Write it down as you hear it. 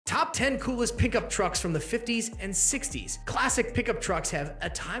Top 10 coolest pickup trucks from the 50s and 60s. Classic pickup trucks have a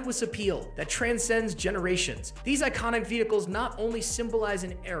timeless appeal that transcends generations. These iconic vehicles not only symbolize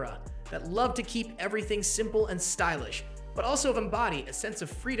an era that loved to keep everything simple and stylish, but also embody a sense of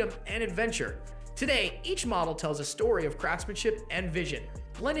freedom and adventure. Today, each model tells a story of craftsmanship and vision,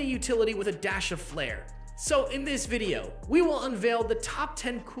 blending utility with a dash of flair. So in this video, we will unveil the top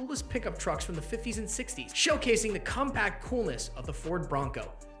 10 coolest pickup trucks from the 50s and 60s, showcasing the compact coolness of the Ford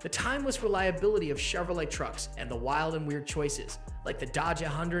Bronco, the timeless reliability of Chevrolet trucks, and the wild and weird choices like the Dodge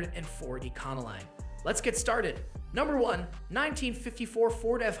 100 and Ford Econoline. Let's get started. Number 1, 1954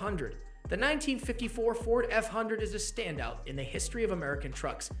 Ford F100. The 1954 Ford F100 is a standout in the history of American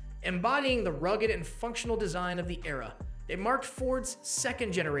trucks, embodying the rugged and functional design of the era. It marked Ford's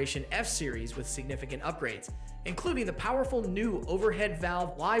second-generation F-Series with significant upgrades, including the powerful new overhead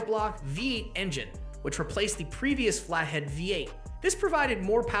valve Y-block V8 engine, which replaced the previous flathead V8. This provided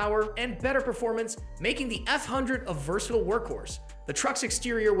more power and better performance, making the F100 a versatile workhorse. The truck's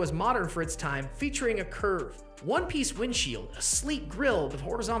exterior was modern for its time, featuring a curved, one-piece windshield, a sleek grille with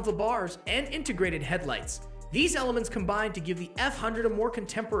horizontal bars, and integrated headlights. These elements combined to give the F100 a more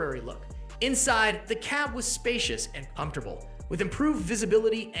contemporary look. Inside, the cab was spacious and comfortable, with improved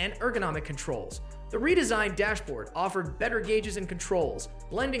visibility and ergonomic controls. The redesigned dashboard offered better gauges and controls,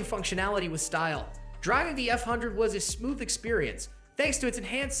 blending functionality with style. Driving the F100 was a smooth experience, thanks to its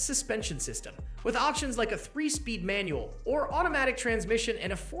enhanced suspension system. With options like a 3-speed manual or automatic transmission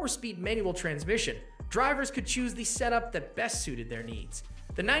and a 4-speed manual transmission, drivers could choose the setup that best suited their needs.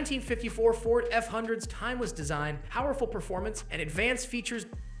 The 1954 Ford F100's timeless design, powerful performance, and advanced features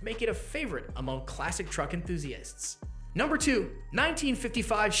make it a favorite among classic truck enthusiasts. Number 2,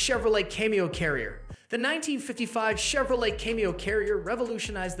 1955 Chevrolet Cameo Carrier. The 1955 Chevrolet Cameo Carrier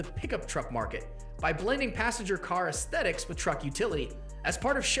revolutionized the pickup truck market by blending passenger car aesthetics with truck utility. As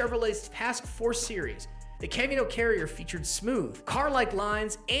part of Chevrolet's Task Force series, the Cameo Carrier featured smooth, car-like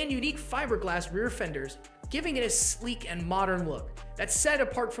lines and unique fiberglass rear fenders, giving it a sleek and modern look that set it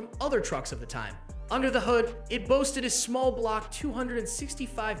apart from other trucks of the time. Under the hood, it boasted a small block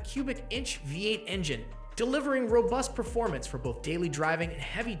 265 cubic inch V8 engine, delivering robust performance for both daily driving and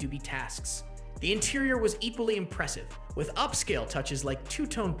heavy-duty tasks. The interior was equally impressive, with upscale touches like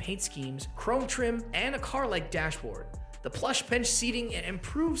two-tone paint schemes, chrome trim, and a car-like dashboard. The plush bench seating and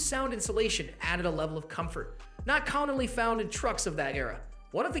improved sound insulation added a level of comfort, not commonly found in trucks of that era.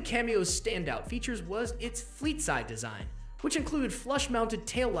 One of the Cameo's standout features was its fleet-side design, which included flush-mounted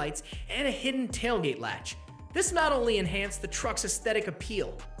taillights and a hidden tailgate latch. This not only enhanced the truck's aesthetic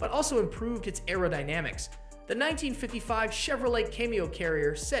appeal, but also improved its aerodynamics. The 1955 Chevrolet Cameo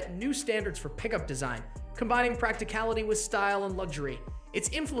Carrier set new standards for pickup design, combining practicality with style and luxury. Its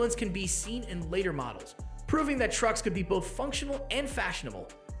influence can be seen in later models, proving that trucks could be both functional and fashionable.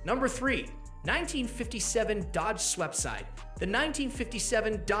 Number 3, 1957 Dodge Sweepside. The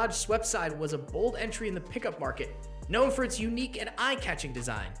 1957 Dodge Sweepside was a bold entry in the pickup market, known for its unique and eye-catching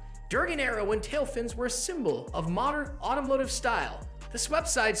design. During an era when tail fins were a symbol of modern automotive style, the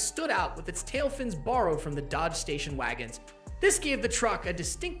Sweepside stood out with its tail fins borrowed from the Dodge station wagons. This gave the truck a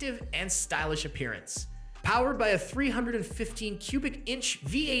distinctive and stylish appearance. Powered by a 315 cubic inch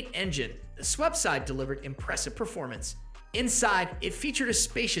V8 engine, the Sweepside delivered impressive performance. Inside, it featured a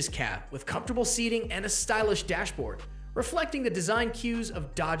spacious cab with comfortable seating and a stylish dashboard, reflecting the design cues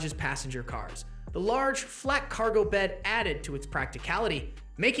of Dodge's passenger cars. The large, flat cargo bed added to its practicality,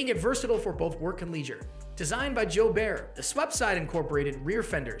 making it versatile for both work and leisure. Designed by Joe Bear, the Sweepside incorporated rear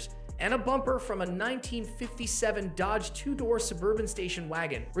fenders and a bumper from a 1957 Dodge two-door suburban station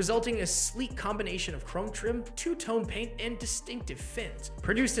wagon, resulting in a sleek combination of chrome trim, two-tone paint, and distinctive fins.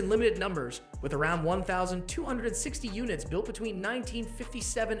 Produced in limited numbers, with around 1,260 units built between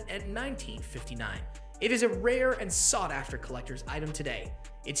 1957 and 1959. It is a rare and sought-after collector's item today.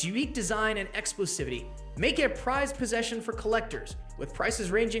 Its unique design and exclusivity make it a prized possession for collectors, with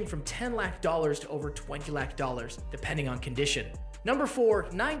prices ranging from $10 lakh to over $20 lakh, depending on condition. Number 4,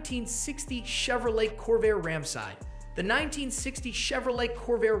 1960 Chevrolet Corvair Ramside. The 1960 Chevrolet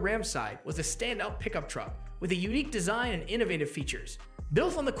Corvair Ramside was a standout pickup truck with a unique design and innovative features.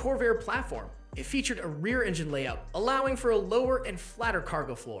 Built on the Corvair platform, it featured a rear engine layout, allowing for a lower and flatter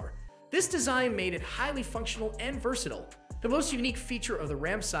cargo floor. This design made it highly functional and versatile. The most unique feature of the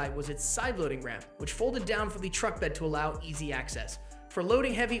Ramside was its side-loading ramp, which folded down from the truck bed to allow easy access for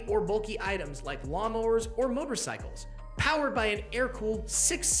loading heavy or bulky items like lawnmowers or motorcycles. Powered by an air-cooled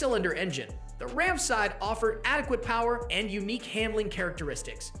 6-cylinder engine, the Ramside offered adequate power and unique handling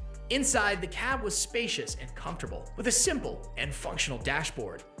characteristics. Inside, the cab was spacious and comfortable, with a simple and functional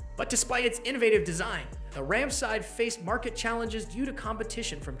dashboard. But despite its innovative design, the Ram's side faced market challenges due to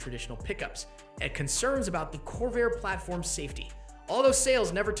competition from traditional pickups and concerns about the Corvair platform's safety. Although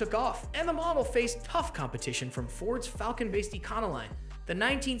sales never took off, and the model faced tough competition from Ford's Falcon-based Econoline, the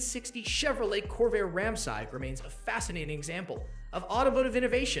 1960 Chevrolet Corvair Ramside remains a fascinating example of automotive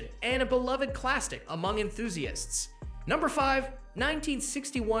innovation and a beloved classic among enthusiasts. Number 5.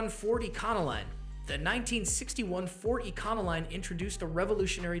 1961 Ford Econoline. The 1961 Ford Econoline introduced a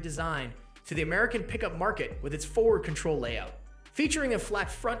revolutionary design to the American pickup market with its forward control layout. Featuring a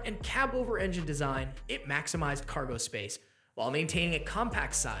flat front and cab-over engine design, it maximized cargo space while maintaining a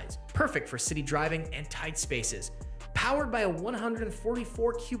compact size, perfect for city driving and tight spaces. Powered by a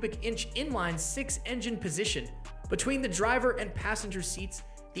 144 cubic inch inline-six engine position between the driver and passenger seats,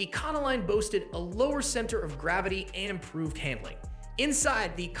 the Econoline boasted a lower center of gravity and improved handling.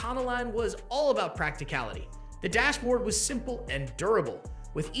 Inside, the Econoline was all about practicality. The dashboard was simple and durable,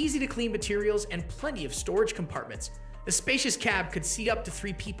 with easy-to-clean materials and plenty of storage compartments. The spacious cab could seat up to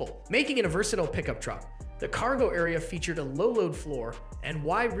 3 people, making it a versatile pickup truck. The cargo area featured a low-load floor and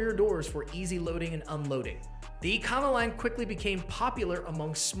wide rear doors for easy loading and unloading. The Econoline quickly became popular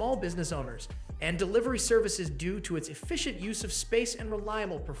among small business owners and delivery services due to its efficient use of space and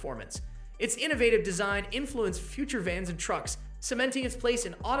reliable performance. Its innovative design influenced future vans and trucks, cementing its place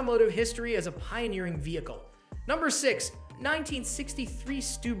in automotive history as a pioneering vehicle. Number 6. 1963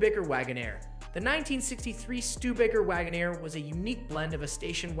 Studebaker Wagonaire. The 1963 Studebaker Wagonaire was a unique blend of a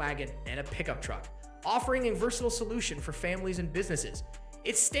station wagon and a pickup truck, offering a versatile solution for families and businesses.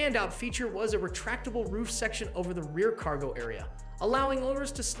 Its standout feature was a retractable roof section over the rear cargo area, allowing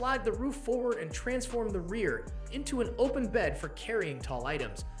owners to slide the roof forward and transform the rear into an open bed for carrying tall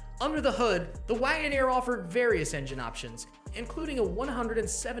items. Under the hood, the Wagonaire offered various engine options, including a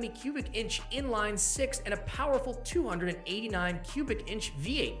 170 cubic inch inline-six and a powerful 289 cubic inch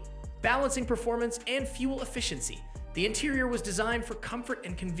V8, balancing performance and fuel efficiency. The interior was designed for comfort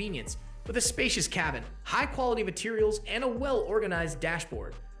and convenience, with a spacious cabin, high-quality materials, and a well-organized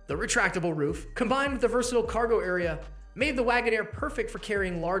dashboard. The retractable roof, combined with the versatile cargo area, made the Wagonaire perfect for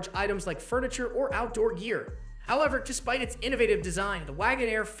carrying large items like furniture or outdoor gear. However, despite its innovative design, the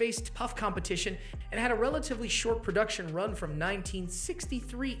Wagonaire faced tough competition and had a relatively short production run from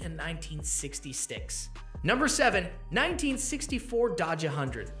 1963 and 1966. Number 7. 1964 Dodge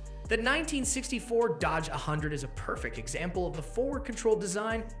 100. The 1964 Dodge 100 is a perfect example of the forward control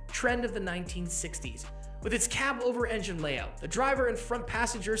design trend of the 1960s. With its cab-over engine layout, the driver and front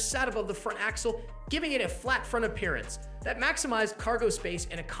passengers sat above the front axle, giving it a flat front appearance that maximized cargo space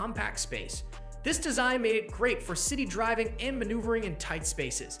in a compact space. This design made it great for city driving and maneuvering in tight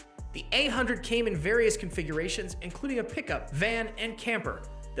spaces. The A100 came in various configurations, including a pickup, van, and camper.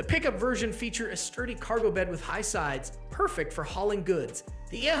 The pickup version featured a sturdy cargo bed with high sides, perfect for hauling goods.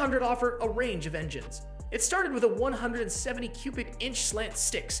 The A100 offered a range of engines. It started with a 170 cubic inch slant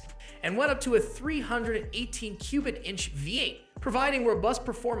six and went up to a 318 cubic inch V8, providing robust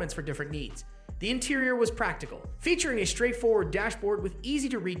performance for different needs. The interior was practical, featuring a straightforward dashboard with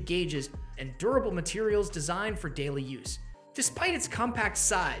easy-to-read gauges and durable materials designed for daily use. Despite its compact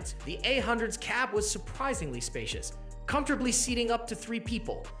size, the A100's cab was surprisingly spacious, comfortably seating up to 3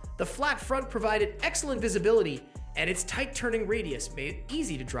 people. The flat front provided excellent visibility, and its tight turning radius made it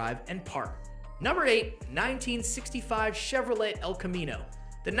easy to drive and park. Number 8. 1965 Chevrolet El Camino.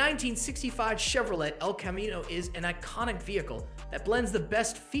 The 1965 Chevrolet El Camino is an iconic vehicle that blends the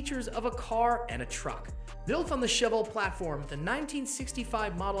best features of a car and a truck. Built on the Chevrolet platform, the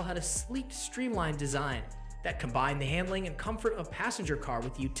 1965 model had a sleek, streamlined design that combined the handling and comfort of a passenger car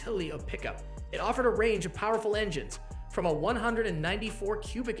with the utility of pickup. It offered a range of powerful engines, from a 194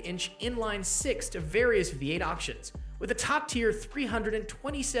 cubic inch inline-six to various V8 options, with a top-tier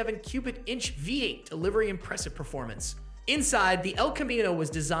 327 cubic inch V8 delivering impressive performance. Inside, the El Camino was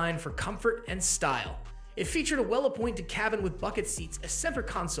designed for comfort and style. It featured a well-appointed cabin with bucket seats, a center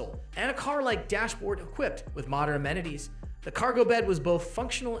console, and a car-like dashboard equipped with modern amenities. The cargo bed was both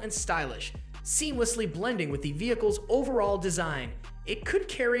functional and stylish, seamlessly blending with the vehicle's overall design. It could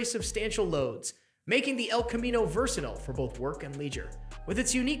carry substantial loads, making the El Camino versatile for both work and leisure. With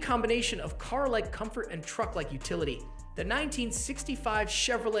its unique combination of car-like comfort and truck-like utility, the 1965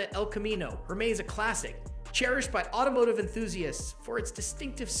 Chevrolet El Camino remains a classic, cherished by automotive enthusiasts for its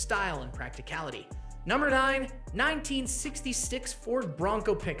distinctive style and practicality. Number 9. 1966 Ford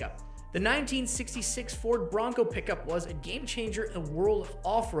Bronco Pickup. The 1966 Ford Bronco Pickup was a game-changer in the world of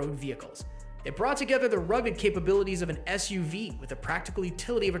off-road vehicles. It brought together the rugged capabilities of an SUV with the practical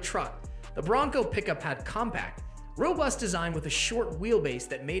utility of a truck. The Bronco Pickup had compact, robust design with a short wheelbase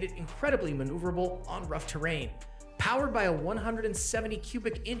that made it incredibly maneuverable on rough terrain. powered by a 170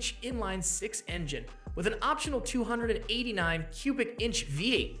 cubic inch inline-6 engine with an optional 289 cubic inch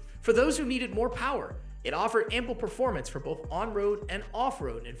V8 for those who needed more power. It offered ample performance for both on-road and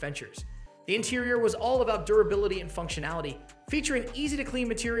off-road adventures. The interior was all about durability and functionality, featuring easy-to-clean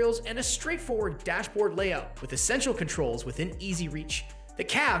materials and a straightforward dashboard layout with essential controls within easy reach. The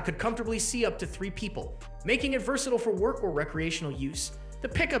cab could comfortably seat up to 3 people, making it versatile for work or recreational use. The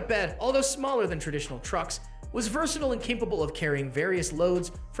pickup bed, although smaller than traditional trucks, was versatile and capable of carrying various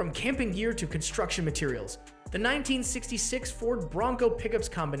loads from camping gear to construction materials. The 1966 Ford Bronco pickup's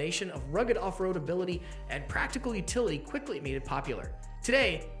combination of rugged off-road ability and practical utility quickly made it popular.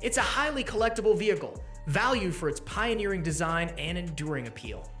 Today, it's a highly collectible vehicle, valued for its pioneering design and enduring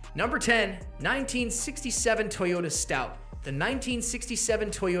appeal. Number 10. 1967 Toyota Stout. The 1967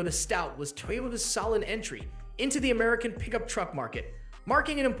 Toyota Stout was Toyota's solid entry into the American pickup truck market,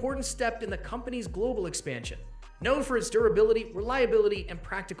 marking an important step in the company's global expansion. Known for its durability, reliability, and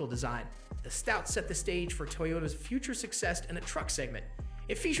practical design, the Stout set the stage for Toyota's future success in the truck segment.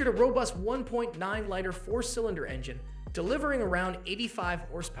 It featured a robust 1.9-liter 4-cylinder engine, delivering around 85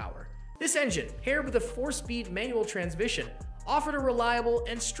 horsepower. This engine, paired with a 4-speed manual transmission, offered a reliable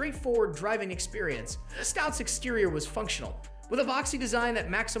and straightforward driving experience. The Stout's exterior was functional, with a boxy design that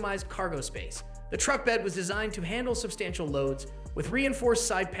maximized cargo space. The truck bed was designed to handle substantial loads, with reinforced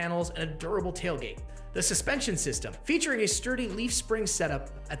side panels and a durable tailgate. The suspension system, featuring a sturdy leaf spring setup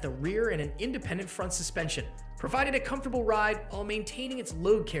at the rear and an independent front suspension, provided a comfortable ride while maintaining its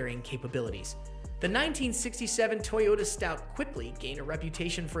load-carrying capabilities. The 1967 Toyota Stout quickly gained a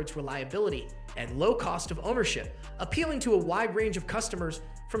reputation for its reliability and low cost of ownership, appealing to a wide range of customers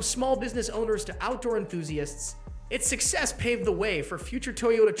from small business owners to outdoor enthusiasts. Its success paved the way for future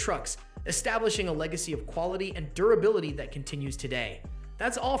Toyota trucks, establishing a legacy of quality and durability that continues today.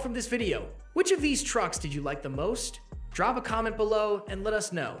 That's all from this video. Which of these trucks did you like the most? Drop a comment below and let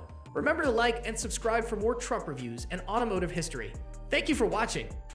us know. Remember to like and subscribe for more truck reviews and automotive history. Thank you for watching.